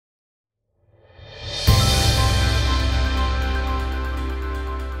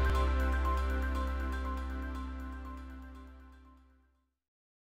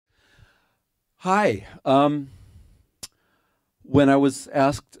Hi. When I was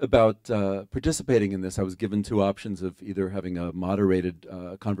asked about participating in this, I was given two options of either having a moderated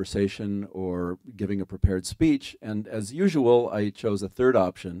conversation or giving a prepared speech. And as usual, I chose a third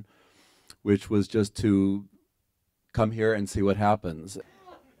option, which was just to come here and see what happens.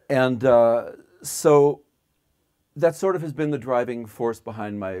 And so that sort of has been the driving force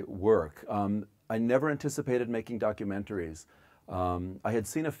behind my work. I never anticipated making documentaries. I had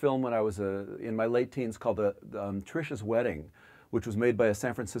seen a film when I was in my late teens called Trisha's Wedding, which was made by a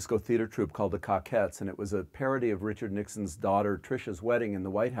San Francisco theater troupe called the Cockettes, and it was a parody of Richard Nixon's daughter Trisha's wedding in the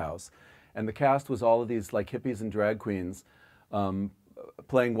White House. And the cast was all of these like hippies and drag queens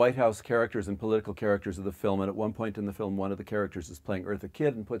playing White House characters and political characters of the film. And at one point in the film, one of the characters is playing Eartha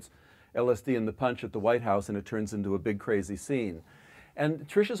Kitt and puts LSD in the punch at the White House, and it turns into a big crazy scene. And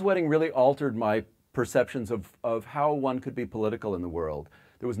Trisha's Wedding really altered my perceptions of how one could be political in the world.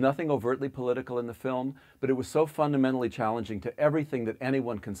 There was nothing overtly political in the film, but it was so fundamentally challenging to everything that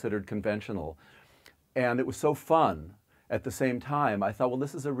anyone considered conventional. And it was so fun at the same time. I thought, well,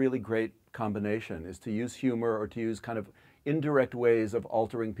 this is a really great combination, is to use humor or to use kind of indirect ways of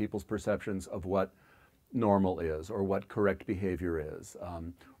altering people's perceptions of what normal is or what correct behavior is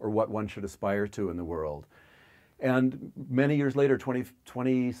or what one should aspire to in the world. And many years later,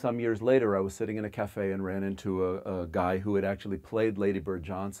 20 some years later, I was sitting in a cafe and ran into a guy who had actually played Lady Bird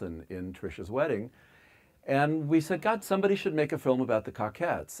Johnson in Trisha's Wedding. And we said, God, somebody should make a film about the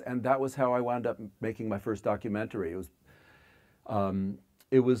Cockettes. And that was how I wound up making my first documentary.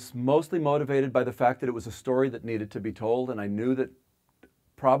 It was mostly motivated by the fact that it was a story that needed to be told. And I knew that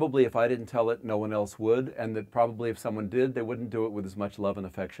probably if I didn't tell it, no one else would. And that probably if someone did, they wouldn't do it with as much love and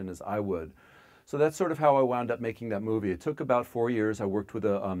affection as I would. So that's sort of how I wound up making that movie. It took about 4 years. I worked with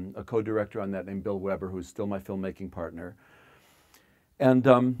a co-director on that named Bill Weber, who's still my filmmaking partner. And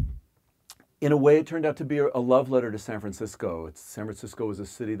in a way, it turned out to be a love letter to San Francisco. San Francisco was a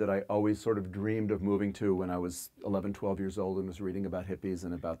city that I always sort of dreamed of moving to when I was 11, 12 years old and was reading about hippies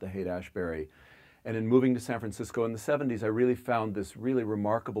and about the Haight-Ashbury. And in moving to San Francisco in the 70s, I really found this really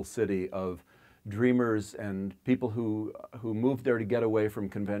remarkable city of dreamers and people who moved there to get away from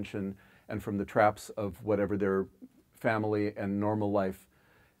convention and from the traps of whatever their family and normal life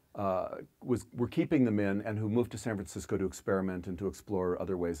were keeping them in, and who moved to San Francisco to experiment and to explore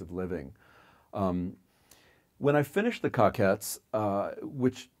other ways of living. When I finished The Cockettes,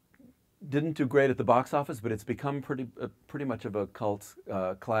 which didn't do great at the box office, but it's become pretty much of a cult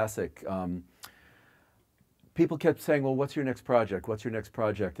classic, people kept saying, well, what's your next project? What's your next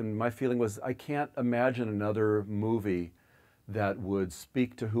project? And my feeling was, I can't imagine another movie that would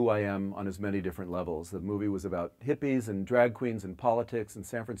speak to who I am on as many different levels. The movie was about hippies and drag queens and politics and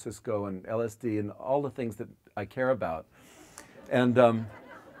San Francisco and LSD and all the things that I care about. And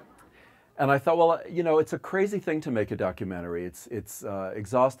I thought, well, you know, it's a crazy thing to make a documentary. It's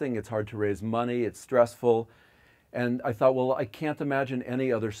exhausting, it's hard to raise money, it's stressful. And I thought, well, I can't imagine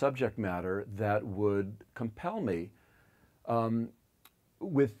any other subject matter that would compel me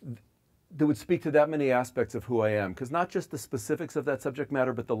that would speak to that many aspects of who I am. Because not just the specifics of that subject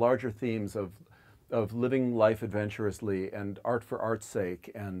matter, but the larger themes of living life adventurously and art for art's sake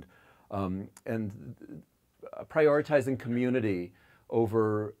and prioritizing community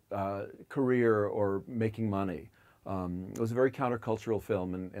over career or making money. It was a very countercultural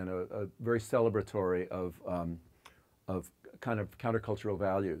film and a very celebratory of kind of countercultural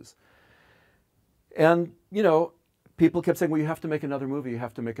values. And, you know, people kept saying, well, you have to make another movie, you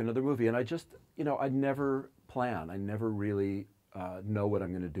have to make another movie. And I just, you know, I never plan. I never really know what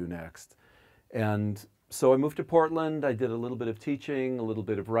I'm going to do next. And so I moved to Portland. I did a little bit of teaching, a little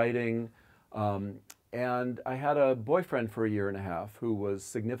bit of writing. And I had a boyfriend for a year and a half who was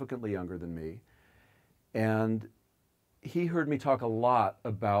significantly younger than me. And he heard me talk a lot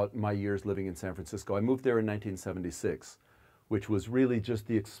about my years living in San Francisco. I moved there in 1976. Which was really just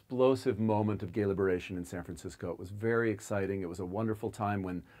the explosive moment of gay liberation in San Francisco. It was very exciting. It was a wonderful time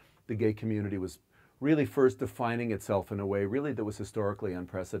when the gay community was really first defining itself in a way really that was historically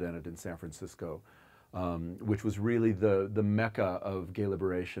unprecedented in San Francisco, which was really the mecca of gay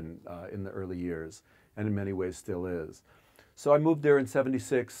liberation in the early years, and in many ways still is. So I moved there in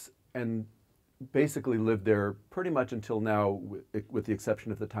 '76 and basically lived there pretty much until now, with the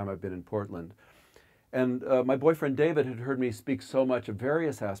exception of the time I've been in Portland. And my boyfriend David had heard me speak so much of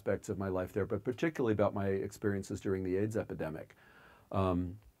various aspects of my life there, but particularly about my experiences during the AIDS epidemic.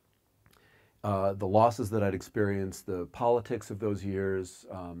 The losses that I'd experienced, the politics of those years,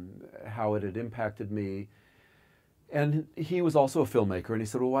 how it had impacted me. And he was also a filmmaker, and he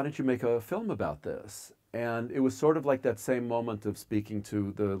said, well, why don't you make a film about this? And it was sort of like that same moment of speaking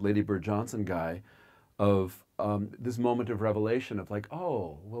to the Lady Bird Johnson guy, of this moment of revelation of like,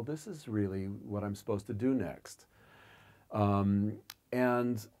 oh, well, this is really what I'm supposed to do next.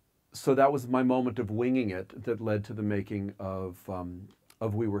 And so that was my moment of winging it that led to the making of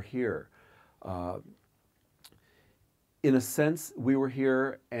We Were Here. In a sense, We Were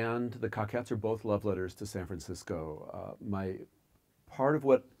Here and The Cockettes are both love letters to San Francisco. Part of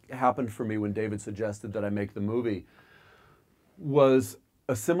what happened for me when David suggested that I make the movie was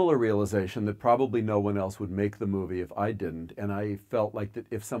a similar realization that probably no one else would make the movie if I didn't. And I felt like that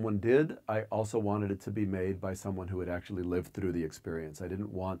if someone did, I also wanted it to be made by someone who had actually lived through the experience. I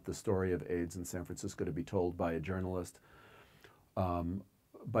didn't want the story of AIDS in San Francisco to be told by a journalist,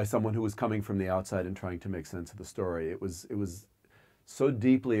 by someone who was coming from the outside and trying to make sense of the story. It was so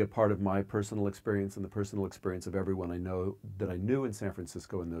deeply a part of my personal experience and the personal experience of everyone I knew in San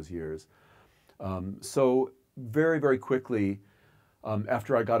Francisco in those years. So very, very quickly,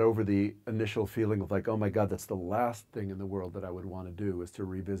 after I got over the initial feeling of like, oh my God, that's the last thing in the world that I would want to do, is to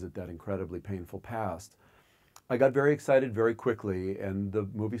revisit that incredibly painful past, I got very excited very quickly, and the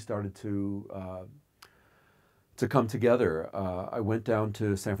movie started to come together. I went down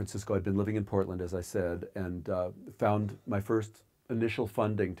to San Francisco. I'd been living in Portland, as I said, and found my first initial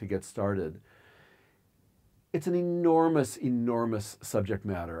funding to get started. It's an enormous, enormous subject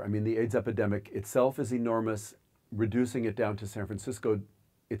matter. I mean, the AIDS epidemic itself is enormous. Reducing it down to San Francisco,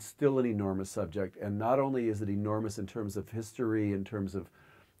 it's still an enormous subject. And not only is it enormous in terms of history, in terms of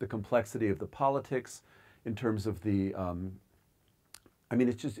the complexity of the politics, in terms of the, I mean,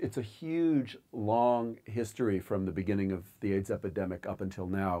 it's a huge, long history from the beginning of the AIDS epidemic up until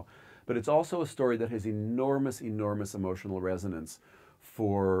now. But it's also a story that has enormous, enormous emotional resonance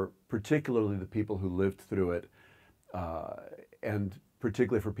for particularly the people who lived through it, and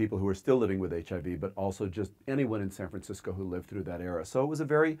particularly for people who are still living with HIV, but also just anyone in San Francisco who lived through that era. So it was a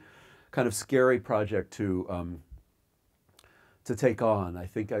very kind of scary project to take on. I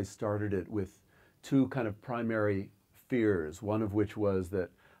think I started it with two kind of primary fears, one of which was that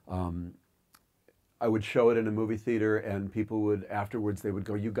I would show it in a movie theater and people would, afterwards, they would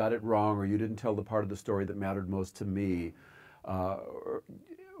go, you got it wrong, or you didn't tell the part of the story that mattered most to me, or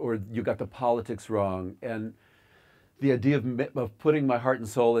you got the politics wrong. And the idea of putting my heart and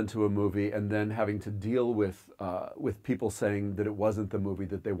soul into a movie and then having to deal with people saying that it wasn't the movie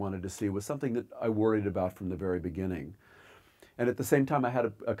that they wanted to see was something that I worried about from the very beginning. And at the same time, I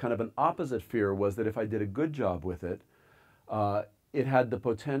had a kind of an opposite fear, was that if I did a good job with it, it had the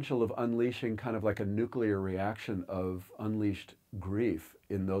potential of unleashing kind of like a nuclear reaction of unleashed grief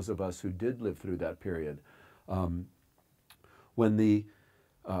in those of us who did live through that period. When the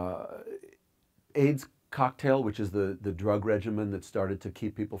AIDS cocktail, which is the drug regimen that started to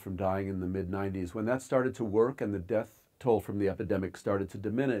keep people from dying in the mid-90s, when that started to work and the death toll from the epidemic started to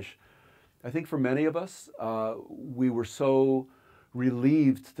diminish, I think for many of us, we were so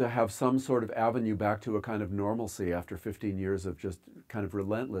relieved to have some sort of avenue back to a kind of normalcy after 15 years of just kind of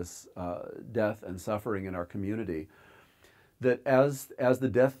relentless death and suffering in our community, that as the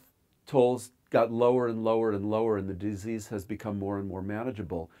death tolls got lower and lower and lower and the disease has become more and more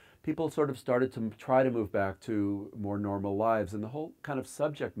manageable, people sort of started to try to move back to more normal lives. And the whole kind of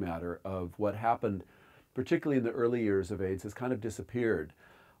subject matter of what happened, particularly in the early years of AIDS, has kind of disappeared.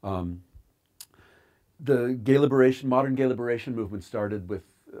 The gay liberation, modern gay liberation movement started with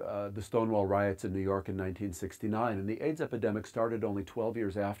the Stonewall riots in New York in 1969, and the AIDS epidemic started only 12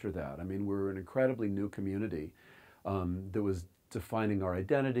 years after that. I mean, we're an incredibly new community that was defining our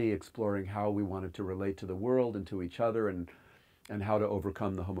identity, exploring how we wanted to relate to the world and to each other, and how to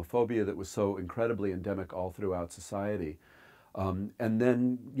overcome the homophobia that was so incredibly endemic all throughout society. And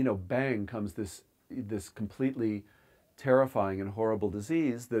then, you know, bang comes this completely terrifying and horrible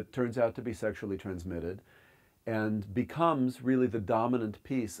disease that turns out to be sexually transmitted and becomes really the dominant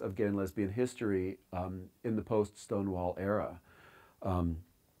piece of gay and lesbian history in the post-Stonewall era.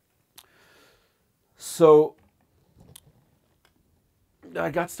 So I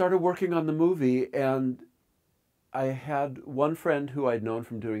got started working on the movie, and I had one friend who I'd known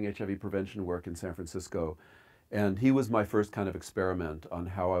from doing HIV prevention work in San Francisco, and he was my first kind of experiment on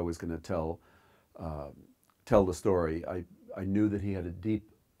how I was going to tell the story. I knew that he had a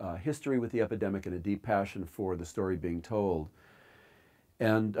deep history with the epidemic and a deep passion for the story being told.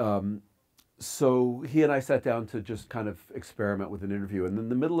 And so he and I sat down to just kind of experiment with an interview. And in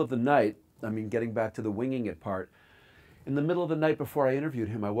the middle of the night, I mean, getting back to the winging it part, in the middle of the night before I interviewed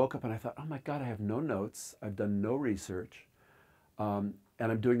him, I woke up and I thought, oh my God, I have no notes. I've done no research. And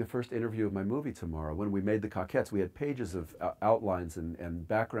and I'm doing the first interview of my movie tomorrow. When we made the Coquettes, we had pages of outlines and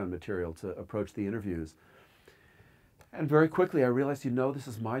background material to approach the interviews. And very quickly I realized, this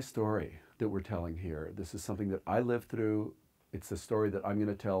is my story that we're telling here. This is something that I lived through. It's a story that I'm going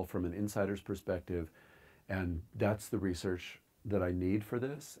to tell from an insider's perspective, and that's the research that I need for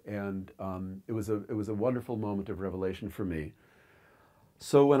this. And it was a wonderful moment of revelation for me.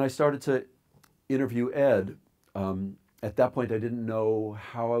 So when I started to interview Ed, at that point I didn't know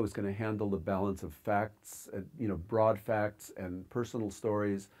how I was going to handle the balance of facts, broad facts and personal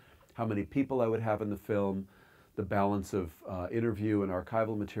stories, how many people I would have in the film, the balance of interview and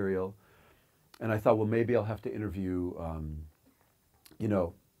archival material. And I thought, well, maybe I'll have to interview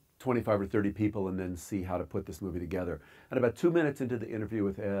 25 or 30 people and then see how to put this movie together. And about 2 minutes into the interview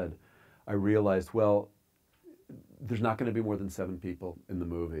with Ed, I realized, well, there's not going to be more than 7 people in the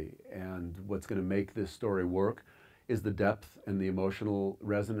movie. And what's going to make this story work is the depth and the emotional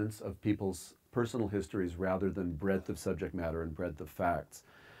resonance of people's personal histories rather than breadth of subject matter and breadth of facts.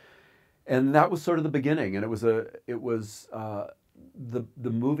 And that was sort of the beginning. And the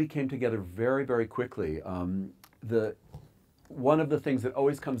movie came together very, very quickly. One of the things that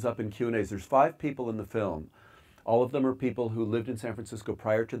always comes up in Q&As, there's 5 people in the film. All of them are people who lived in San Francisco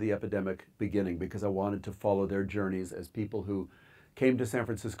prior to the epidemic beginning, because I wanted to follow their journeys as people who came to San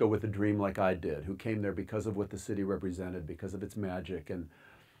Francisco with a dream like I did, who came there because of what the city represented, because of its magic and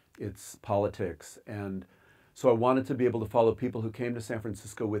its politics. And so I wanted to be able to follow people who came to San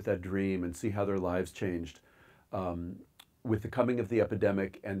Francisco with that dream and see how their lives changed with the coming of the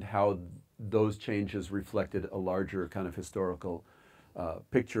epidemic, and how those changes reflected a larger kind of historical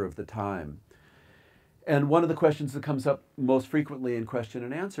picture of the time. And one of the questions that comes up most frequently in question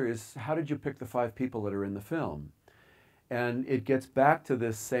and answer is, how did you pick the 5 people that are in the film? And it gets back to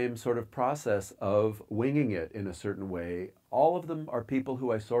this same sort of process of winging it in a certain way. All of them are people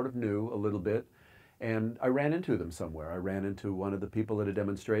who I sort of knew a little bit, and I ran into them somewhere. I ran into one of the people at a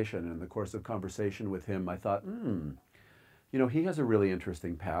demonstration, and in the course of conversation with him, I thought, he has a really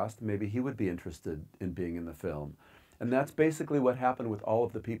interesting past. Maybe he would be interested in being in the film. And that's basically what happened with all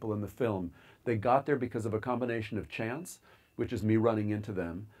of the people in the film. They got there because of a combination of chance, which is me running into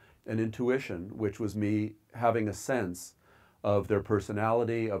them, and intuition, which was me having a sense of their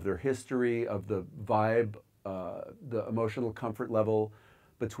personality, of their history, of the vibe, the emotional comfort level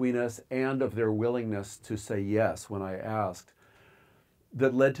between us, and of their willingness to say yes when I asked,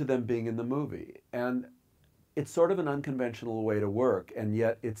 that led to them being in the movie. And it's sort of an unconventional way to work, and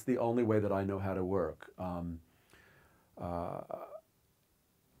yet it's the only way that I know how to work.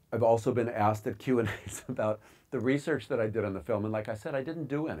 I've also been asked at Q&As about the research that I did on the film, and like I said, I didn't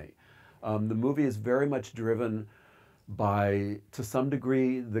do any. The movie is very much driven by, to some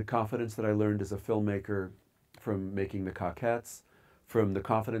degree, the confidence that I learned as a filmmaker from making the Coquettes, from the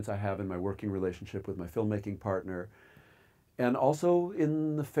confidence I have in my working relationship with my filmmaking partner, and also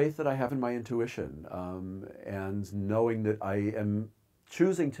in the faith that I have in my intuition, and knowing that I am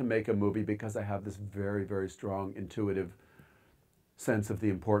choosing to make a movie because I have this very, very strong intuitive sense of the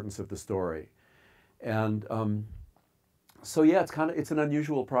importance of the story. And so yeah, it's an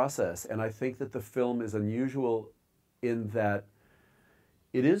unusual process, and I think that the film is unusual in that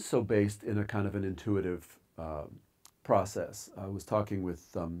it is so based in a kind of an intuitive process. I was talking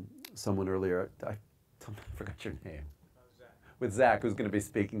with someone earlier, I forgot your name. With Zach, who's going to be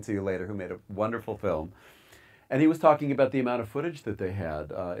speaking to you later, who made a wonderful film. And he was talking about the amount of footage that they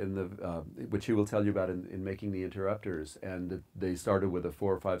had, which he will tell you about in making The Interrupters, and they started with a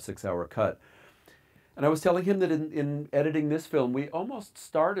 4 or 5, 6 hour cut. And I was telling him that in editing this film, we almost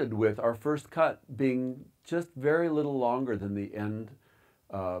started with our first cut being just very little longer than the end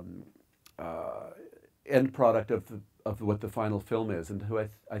product of what the final film is. And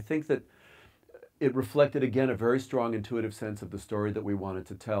I think that it reflected, again, a very strong intuitive sense of the story that we wanted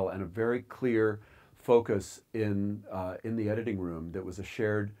to tell, and a very clear focus in the editing room that was a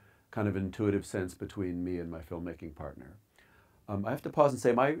shared kind of intuitive sense between me and my filmmaking partner. I have to pause and say,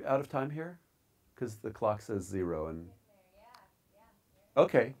 am I out of time here? Because the clock says 0. And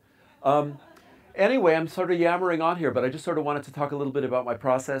okay. Anyway, I'm sort of yammering on here, but I just sort of wanted to talk a little bit about my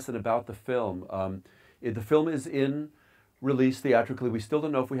process and about the film. The film is released theatrically. We still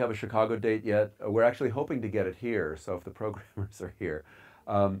don't know if we have a Chicago date yet. We're actually hoping to get it here, so if the programmers are here.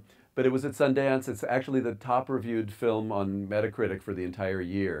 But it was at Sundance. It's actually the top reviewed film on Metacritic for the entire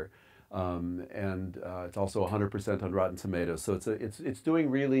year. It's also 100% on Rotten Tomatoes. So it's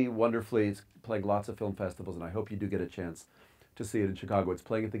doing really wonderfully. It's playing lots of film festivals, and I hope you do get a chance to see it in Chicago. It's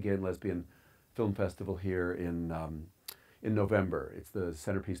playing at the Gay and Lesbian Film Festival here in November. It's the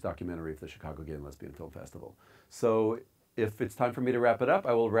centerpiece documentary of the Chicago Gay and Lesbian Film Festival. So if it's time for me to wrap it up,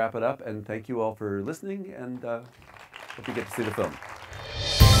 I will wrap it up, and thank you all for listening, and hope you get to see the film.